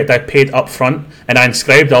project, I paid up front, and I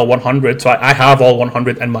inscribed all 100, so I have all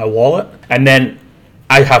 100 in my wallet. And then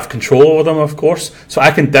I have control over them, of course, so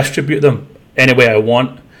I can distribute them any way I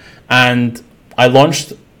want. And I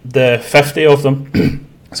launched the 50 of them.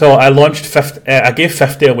 So I launched 50. I gave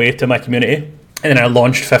 50 away to my community, and then I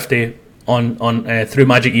launched 50 on through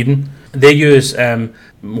Magic Eden. They use a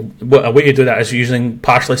way to do that is using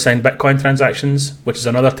partially signed Bitcoin transactions, which is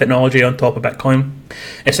another technology on top of Bitcoin.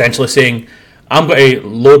 Essentially saying, I'm going to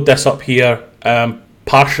load this up here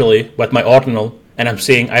partially with my ordinal, and I'm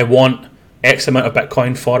saying I want X amount of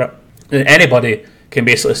Bitcoin for it. And anybody can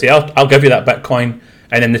basically say, I'll give you that Bitcoin,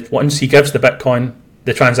 and then once he gives the Bitcoin,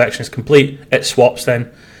 the transaction is complete, it swaps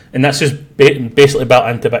then. And that's just basically built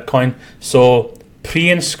into Bitcoin. So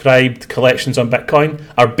pre-inscribed collections on Bitcoin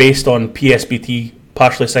are based on PSBT,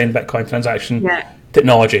 partially signed Bitcoin transaction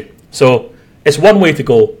technology. So it's one way to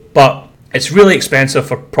go, but it's really expensive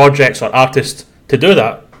for projects or artists to do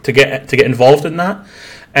that, to get involved in that.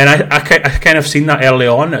 And I kind of seen that early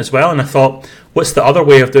on as well, and I thought, what's the other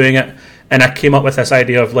way of doing it? And I came up with this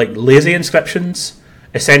idea of like lazy inscriptions,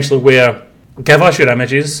 essentially where give us your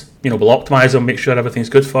images, we'll optimize them, make sure everything's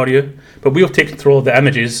good for you, but we'll take control of the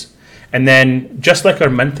images, and then just like our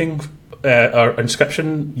minting, our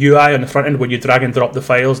inscription UI on the front end where you drag and drop the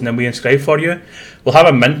files and then we inscribe for you, we'll have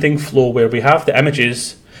a minting flow where we have the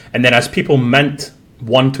images, and then as people mint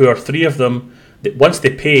 1, 2, or 3 of them, once they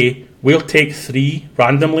pay, we'll take 3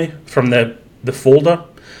 randomly from the folder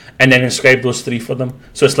and then inscribe those 3 for them.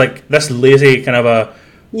 So it's like this lazy kind of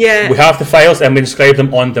we have the files and we inscribe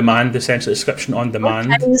them on demand, essentially inscription on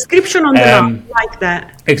demand. Okay, inscription on demand, like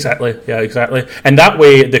that. Exactly, exactly. And that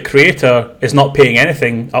way the creator is not paying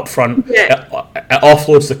anything up front. Yeah. It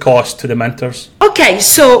offloads the cost to the minters. Okay,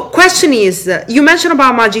 so question is, you mentioned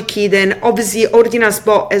about Magic Eden. Obviously, Ordinal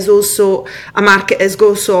Spot has also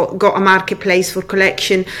got a marketplace for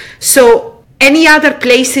collection. So any other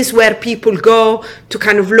places where people go to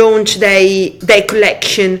kind of launch their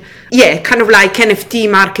collection? Yeah, kind of like NFT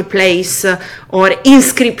marketplace or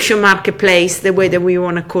inscription marketplace, the way that we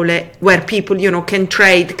want to call it, where people, can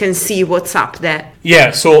trade, can see what's up there.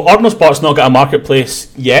 Yeah, so Ordinal Spot's not got a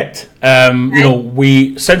marketplace yet.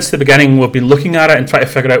 We since the beginning we've been looking at it and trying to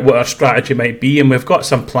figure out what our strategy might be, and we've got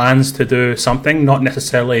some plans to do something, not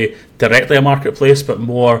necessarily directly a marketplace, but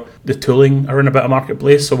more the tooling around a bit of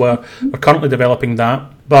marketplace. So we're currently developing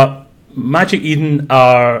that. But Magic Eden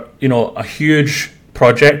are, a huge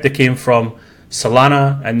project. They came from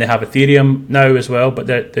Solana and they have Ethereum now as well, but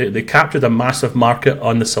they captured a massive market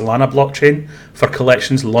on the Solana blockchain for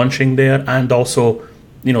collections launching there and also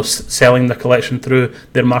selling the collection through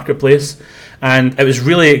their marketplace. And it was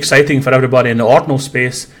really exciting for everybody in the Ordinal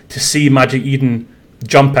space to see Magic Eden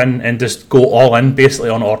jump in and just go all in basically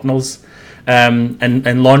on Ordinals,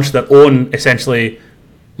 and launch their own essentially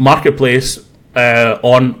marketplace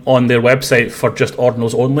on their website for just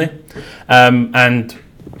Ordinals only. And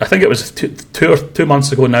I think it was 2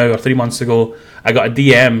 months ago now, or 3 months ago, I got a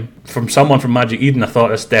DM from someone from Magic Eden. I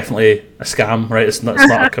thought it's definitely a scam, right? It's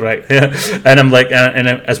not correct. Yeah. And I'm like, and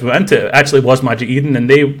as we went into it, actually was Magic Eden, and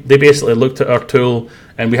they basically looked at our tool,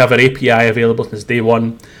 and we have our API available since day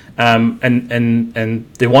one, and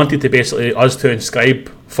they wanted to basically us to inscribe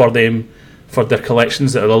for them for their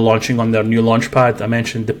collections that are launching on their new launchpad. I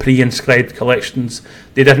mentioned the pre-inscribed collections.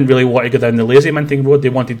 They didn't really want to go down the lazy minting road. They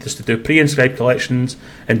wanted us to do pre-inscribed collections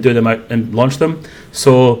and do them out and launch them.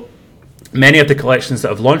 So many of the collections that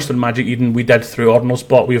have launched on Magic Eden, we did through Ordinal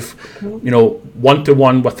Spot. We've,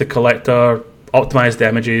 one-to-one with the collector, optimized the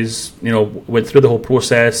images, went through the whole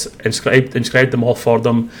process, inscribed them all for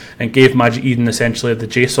them, and gave Magic Eden essentially the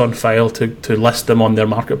JSON file to list them on their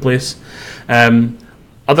marketplace.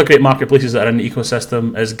 Other great marketplaces that are in the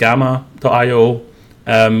ecosystem is Gamma.io,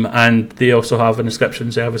 and they also have an inscription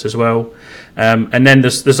service as well. And then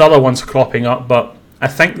there's other ones cropping up, but I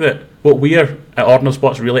think that what we're at Ordinal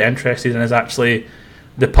Spot's really interested in is actually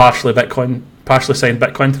the partially signed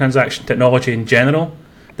Bitcoin transaction technology in general.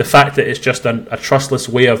 The fact that it's just a trustless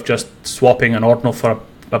way of just swapping an Ordinal for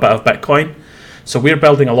a bit of Bitcoin. So we're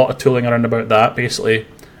building a lot of tooling around about that, basically.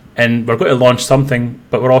 And we're going to launch something,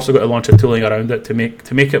 but we're also going to launch a tooling around it to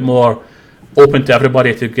make it more open to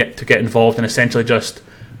everybody to get involved and essentially just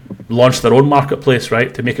launch their own marketplace,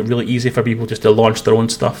 right? To make it really easy for people just to launch their own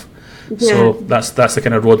stuff. Yeah. So that's the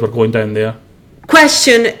kind of road we're going down there.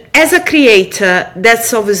 Question: as a creator,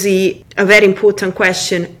 that's obviously a very important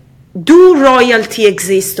question. Do royalty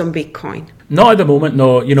exist on Bitcoin? Not at the moment,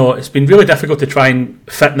 no. It's been really difficult to try and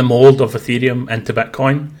fit the mold of Ethereum into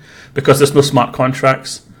Bitcoin because there's no smart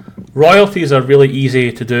contracts. Royalties are really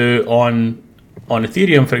easy to do on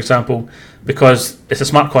Ethereum, for example, because it's a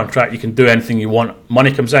smart contract. You can do anything you want.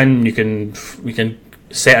 Money comes in, you can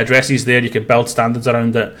set addresses there, you can build standards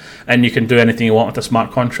around it, and you can do anything you want with a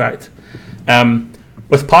smart contract.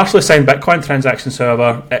 With partially signed Bitcoin transactions,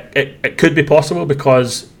 however, it could be possible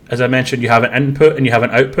because, as I mentioned, you have an input and you have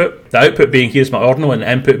an output. The output being here's my Ordinal, and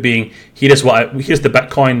the input being here's the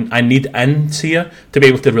Bitcoin I need in here to be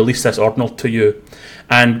able to release this Ordinal to you.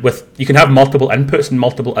 And you can have multiple inputs and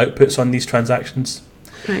multiple outputs on these transactions.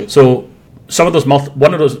 Right. So some of those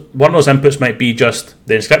one of those inputs might be just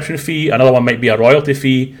the inscription fee, another one might be a royalty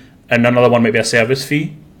fee, and another one might be a service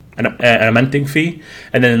fee and a minting fee.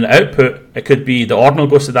 And then in the output, it could be the Ordinal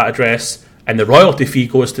goes to that address, and the royalty fee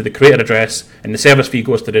goes to the creator address, and the service fee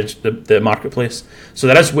goes to the marketplace. So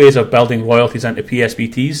there is ways of building royalties into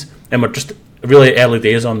PSBTs, and we're just really early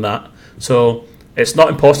days on that. So it's not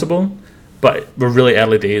impossible, but we're really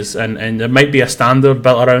early days, and there might be a standard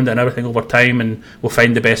built around it and everything over time, and we'll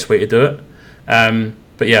find the best way to do it.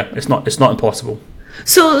 But yeah, it's not impossible.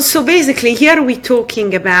 So basically here we're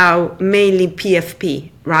talking about mainly PFP,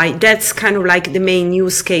 right? That's kind of like the main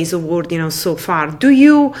use case of Ordinals so far. Do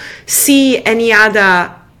you see any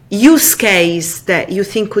other use case that you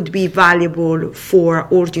think could be valuable for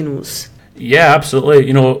Ordinals? Yeah, absolutely.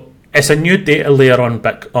 It's a new data layer on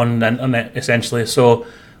the internet, essentially. So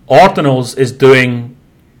Ordinals is doing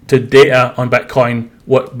to data on Bitcoin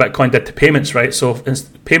what Bitcoin did to payments, right? So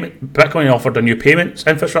Bitcoin offered a new payments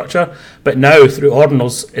infrastructure, but now through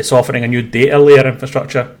Ordinals, it's offering a new data layer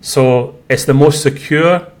infrastructure. So it's the most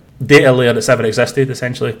secure data layer that's ever existed,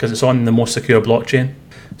 essentially, because it's on the most secure blockchain.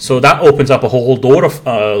 So that opens up a whole door of,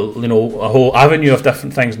 a whole avenue of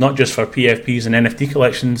different things, not just for PFPs and NFT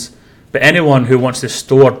collections, but anyone who wants to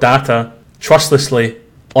store data trustlessly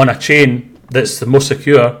on a chain that's the most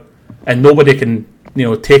secure, and nobody can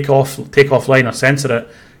take offline or censor it.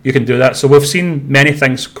 You can do that. So we've seen many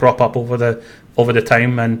things crop up over the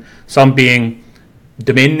time, and some being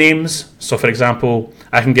domain names. So for example,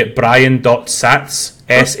 I can get Brian.sats,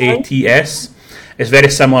 SATS. It's very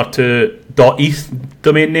similar to .eth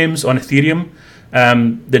domain names on Ethereum.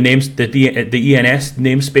 The names, the ENS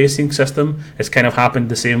namespacing system has kind of happened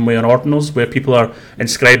the same way on Ordinals, where people are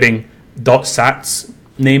inscribing .sats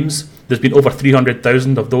names. There's been over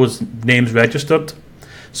 300,000 of those names registered.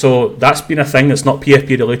 So that's been a thing that's not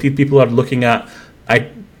PFP related. People are looking at,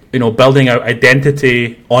 building out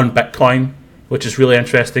identity on Bitcoin, which is really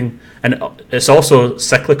interesting. And it's also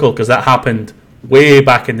cyclical because that happened way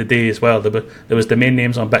back in the day as well. There was domain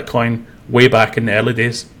names on Bitcoin way back in the early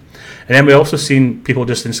days. And then we also seen people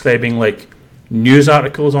just inscribing like news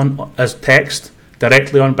articles as text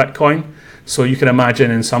directly on Bitcoin. So you can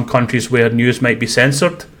imagine in some countries where news might be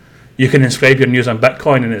censored, you can inscribe your news on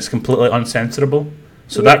Bitcoin and it's completely uncensorable.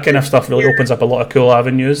 So that kind of stuff really opens up a lot of cool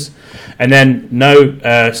avenues. And then now,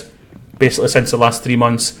 basically since the last 3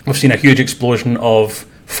 months, we've seen a huge explosion of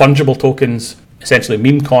fungible tokens, essentially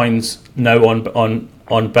meme coins, now on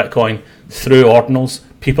Bitcoin through Ordinals.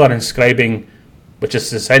 People are inscribing, which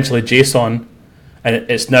is essentially JSON, and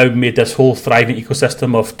it's now made this whole thriving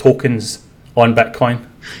ecosystem of tokens on Bitcoin,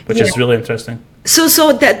 which is really interesting.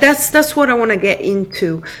 So that's what I want to get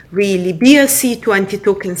into, really. BRC20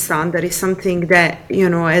 token standard is something that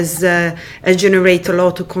has generated a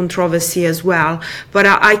lot of controversy as well. But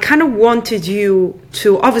I kind of wanted you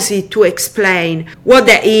to explain what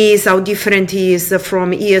that is, how different it is from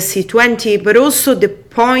ERC20, but also the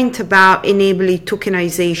point about enabling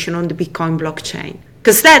tokenization on the Bitcoin blockchain,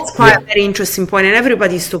 because that's quite a very interesting point, and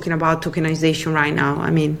everybody's talking about tokenization right now. I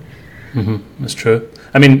mean, that's true.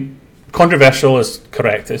 I mean, controversial is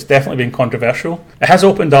correct. It's definitely been controversial. It has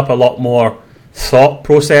opened up a lot more thought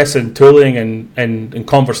process and tooling and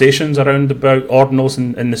conversations around about Ordinals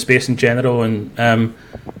in the space in general. And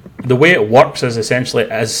the way it works is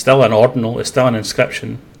essentially as still an Ordinal, it's still an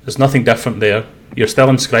inscription. There's nothing different there. You're still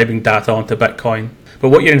inscribing data onto Bitcoin. But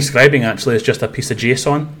what you're inscribing actually is just a piece of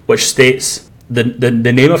JSON which states the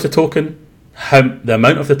name of the token, the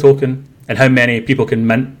amount of the token, and how many people can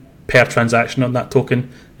mint per transaction on that token,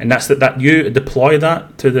 and that's that you deploy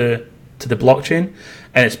that to the blockchain,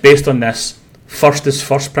 and it's based on this first is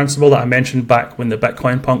first principle that I mentioned back when the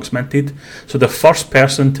Bitcoin punks minted. So the first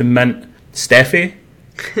person to mint Steffi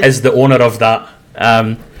is the owner of that,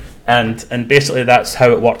 and basically that's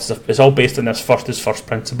how it works. It's all based on this first is first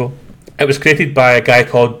principle. It was created by a guy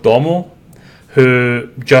called Domo, who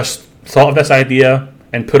just thought of this idea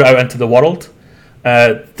and put it out into the world.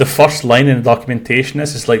 The first line in the documentation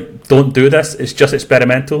is like, don't do this, it's just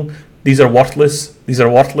experimental, these are worthless,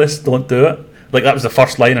 don't do it. Like, that was the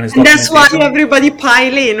first line in his documentation. That's why everybody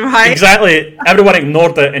piled in, right? Exactly. Everyone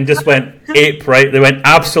ignored it and just went ape, right? They went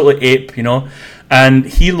absolutely ape, and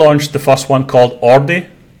he launched the first one called Ordi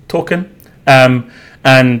token,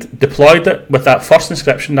 and deployed it with that first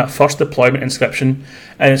inscription, that first deployment inscription.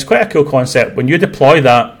 And it's quite a cool concept. When you deploy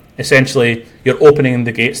that, essentially you're opening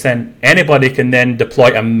the gates, then anybody can then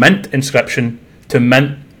deploy a mint inscription to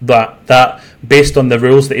mint that based on the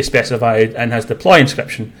rules that he specified and has deploy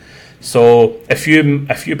inscription. So if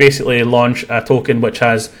you basically launch a token which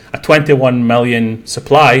has a 21 million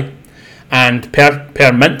supply, and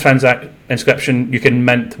per mint inscription you can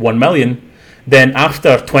mint 1 million, then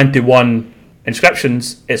after 21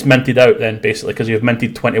 inscriptions it's minted out then, basically, because you've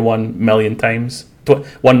minted 21 million times,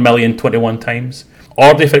 1 million 21 times.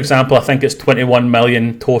 Ordi, for example, I think it's 21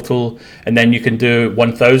 million total, and then you can do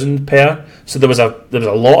 1,000 per. So there was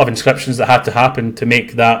a lot of inscriptions that had to happen to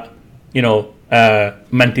make that,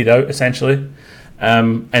 minted out essentially.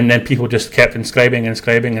 And then people just kept inscribing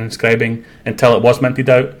until it was minted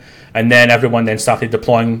out, and then everyone then started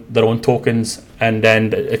deploying their own tokens, and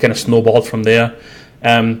then it kind of snowballed from there.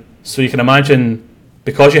 So you can imagine,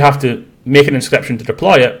 because you have to make an inscription to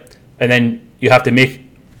deploy it, and then you have to make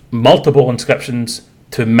multiple inscriptions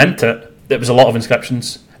to mint it. There was a lot of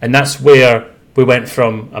inscriptions, and that's where we went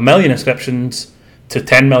from 1 million inscriptions to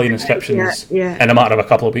 10 million inscriptions in a matter of a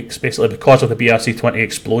couple of weeks, basically, because of the BRC20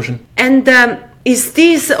 explosion. And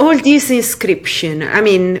is all this inscription, I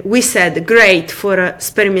mean, we said great for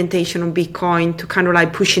experimentation on Bitcoin, to kind of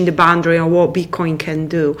like pushing the boundary on what Bitcoin can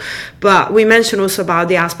do. But we mentioned also about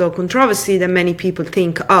the aspect of controversy that many people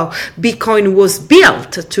think, Bitcoin was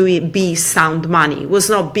built to be sound money, was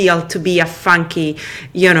not built to be a funky,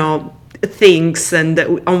 things and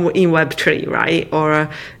in Web3, right? Or,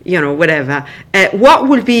 whatever. What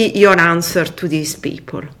will be your answer to these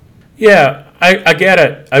people? Yeah, I get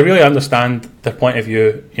it. I really understand their point of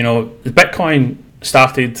view. Bitcoin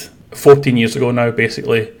started 14 years ago now,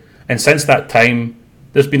 basically. And since that time,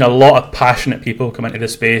 there's been a lot of passionate people come into the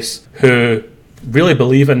space who really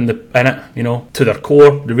believe in it, to their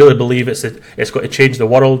core. They really believe it's got to change the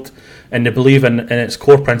world, and they believe in its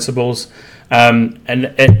core principles. And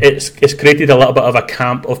it's created a little bit of a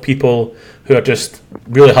camp of people who are just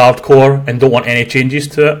really hardcore and don't want any changes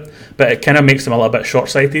to it. But it kind of makes them a little bit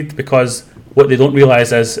short-sighted, because what they don't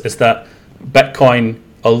realise is that Bitcoin,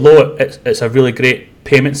 although it's a really great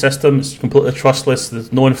payment system, it's completely trustless,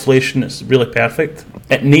 there's no inflation, it's really perfect,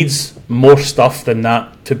 it needs more stuff than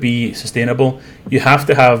that to be sustainable. You have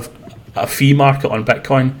to have a fee market on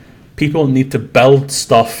Bitcoin. People need to build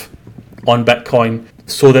stuff on Bitcoin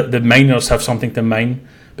so that the miners have something to mine.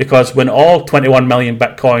 Because when all 21 million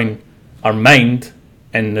Bitcoin are mined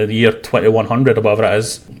in the year 2100 or whatever it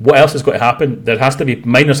is, what else is going to happen?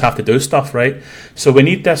 Miners have to do stuff, right? So we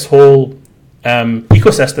need this whole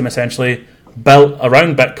ecosystem essentially built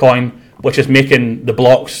around Bitcoin, which is making the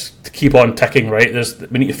blocks to keep on ticking, right?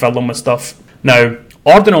 We need to fill them with stuff. Now,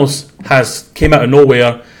 Ordinals came out of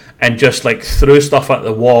nowhere and just like threw stuff at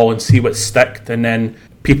the wall and see what sticked, and then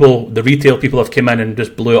the retail people have come in and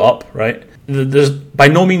just blew it up, right? By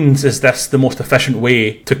no means is this the most efficient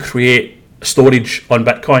way to create storage on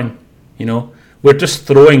Bitcoin. We're just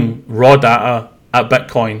throwing raw data at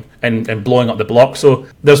Bitcoin and blowing up the block. So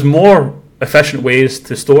there's more efficient ways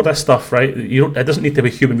to store this stuff, right? It doesn't need to be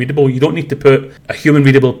human readable. You don't need to put a human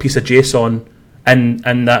readable piece of JSON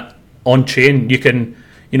in that on chain. You can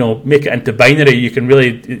make it into binary. You can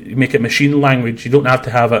really make it machine language. You don't have to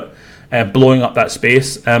have it blowing up that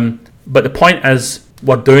space. But the point is,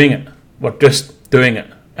 we're doing it. We're just doing it.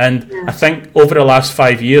 And I think over the last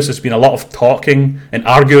 5 years, there's been a lot of talking and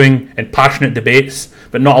arguing and passionate debates,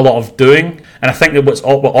 but not a lot of doing. And I think that what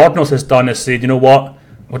Ordinals has done is said, you know what,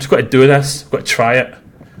 we're just got to do this. We've got to try it.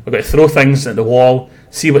 We've got to throw things at the wall,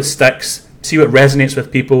 see what sticks, see what resonates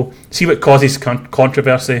with people, see what causes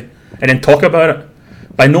controversy, and then talk about it.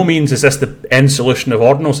 By no means is this the end solution of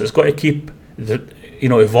Ordinals. It's got to keep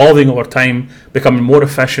evolving over time, becoming more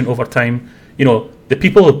efficient over time. The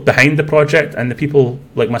people behind the project and the people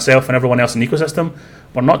like myself and everyone else in the ecosystem,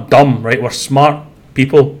 we're not dumb, right? We're smart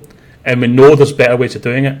people, and we know there's better ways of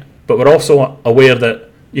doing it. But we're also aware that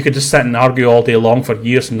you could just sit and argue all day long for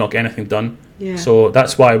years and not get anything done. Yeah. So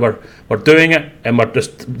that's why we're doing it, and we're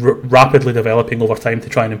just rapidly developing over time to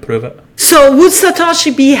try and improve it. So would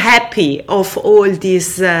Satoshi be happy of all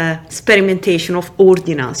this experimentation of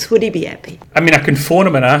Ordinals? Would he be happy? I mean, I can phone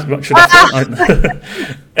him and ask, what should I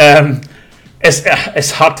say?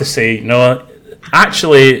 It's hard to say.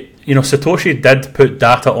 Actually, Satoshi did put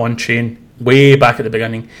data on chain way back at the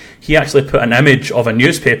beginning. He actually put an image of a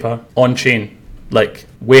newspaper on chain, like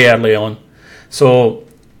way early on. So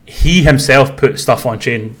he himself put stuff on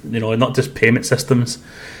chain, not just payment systems.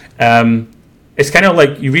 It's kind of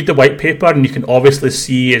like you read the white paper and you can obviously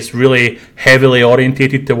see it's really heavily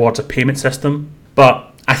orientated towards a payment system.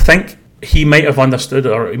 But I think he might have understood,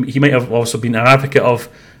 or he might have also been an advocate of,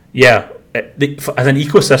 as an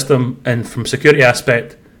ecosystem and from security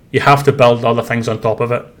aspect, you have to build other things on top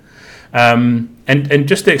of it. And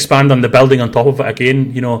just to expand on the building on top of it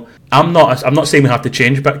again, I'm not saying we have to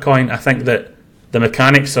change Bitcoin. I think that the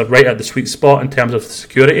mechanics are right at the sweet spot in terms of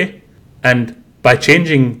security, and by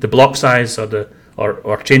changing the block size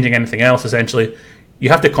or changing anything else, essentially, you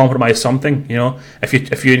have to compromise something.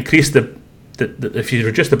 If you increase if you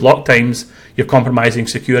reduce the block times, you're compromising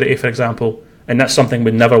security, for example. And that's something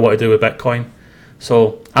we never want to do with Bitcoin.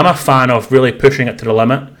 So I'm a fan of really pushing it to the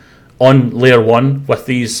limit on layer 1 with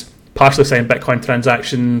these partially signed Bitcoin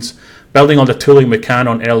transactions, building all the tooling we can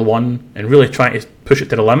on L1 and really trying to push it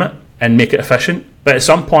to the limit and make it efficient. But at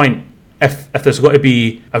some point, if there's got to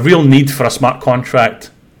be a real need for a smart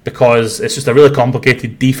contract because it's just a really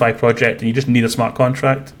complicated DeFi project and you just need a smart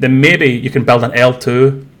contract, then maybe you can build an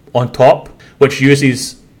L2 on top, which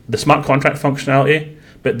uses the smart contract functionality,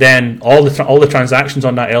 but then all the transactions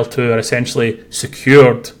on that L2 are essentially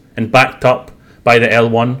secured and backed up by the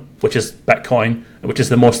L1, which is Bitcoin, which is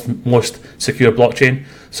the most secure blockchain.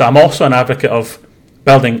 So I'm also an advocate of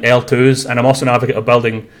building L2s, and I'm also an advocate of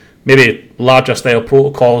building maybe larger style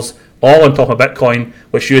protocols all on top of Bitcoin,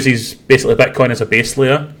 which uses basically Bitcoin as a base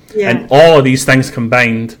layer. Yeah. And all of these things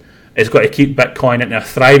combined is got to keep Bitcoin in a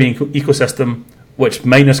thriving ecosystem, which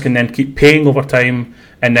miners can then keep paying over time,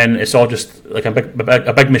 and then it's all just like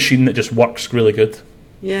a big machine that just works really good.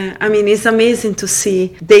 Yeah, I mean, it's amazing to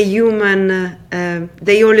see the human,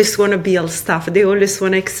 they always want to build stuff, they always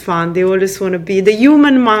want to expand, they always want to be, the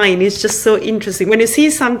human mind is just so interesting. When you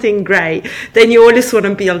see something great, then you always want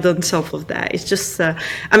to build on top of that. It's just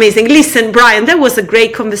amazing. Listen, Brian, that was a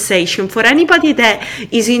great conversation. For anybody that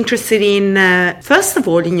is interested in, first of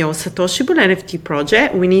all, in your Satoshable NFT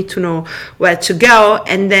project, we need to know where to go.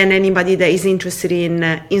 And then anybody that is interested in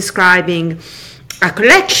inscribing a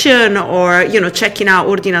collection or, checking out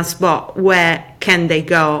Ordinance Bot, where can they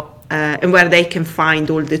go and where they can find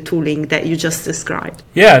all the tooling that you just described?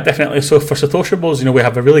 Yeah, definitely. So for Satoshables, we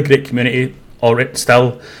have a really great community already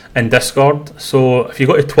still in Discord. So if you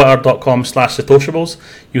go to twitter.com/Satoshables,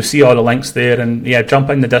 you'll see all the links there, and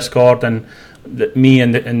jump in the Discord, and me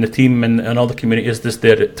and the team and all the community is just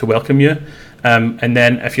there to welcome you. And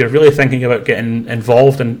then if you're really thinking about getting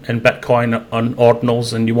involved in Bitcoin on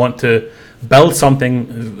Ordinals and you want to build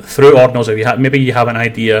something through Ordinals, or maybe you have an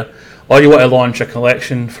idea, or you want to launch a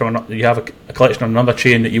collection you have a collection on another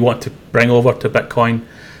chain that you want to bring over to Bitcoin,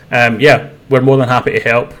 we're more than happy to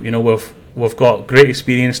help. We've got great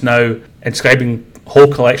experience now inscribing whole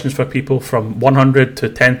collections for people from 100 to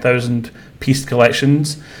 10,000 piece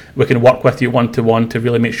collections. We can work with you one-to-one to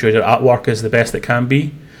really make sure your artwork is the best it can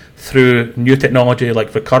be through new technology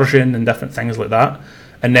like recursion and different things like that.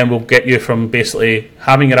 And then we'll get you from basically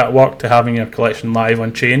having your artwork to having your collection live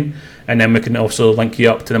on chain, and then we can also link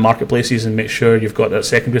you up to the marketplaces and make sure you've got that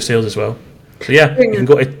secondary sales as well. So you can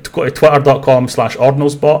go to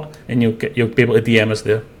twitter.com/ordinalsbot and you'll be able to DM us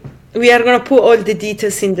there. We are going to put all the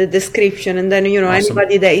details in the description, and then awesome.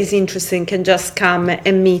 Anybody that is interested can just come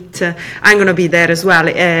and meet. I'm going to be there as well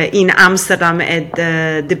in Amsterdam at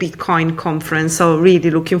the Bitcoin conference, so really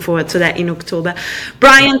looking forward to that in October.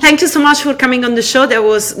 Brian, thank you so much for coming on the show. That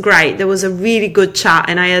was great. That was a really good chat,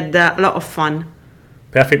 and I had a lot of fun.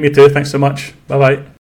 Perfect, me too. Thanks so much. Bye bye.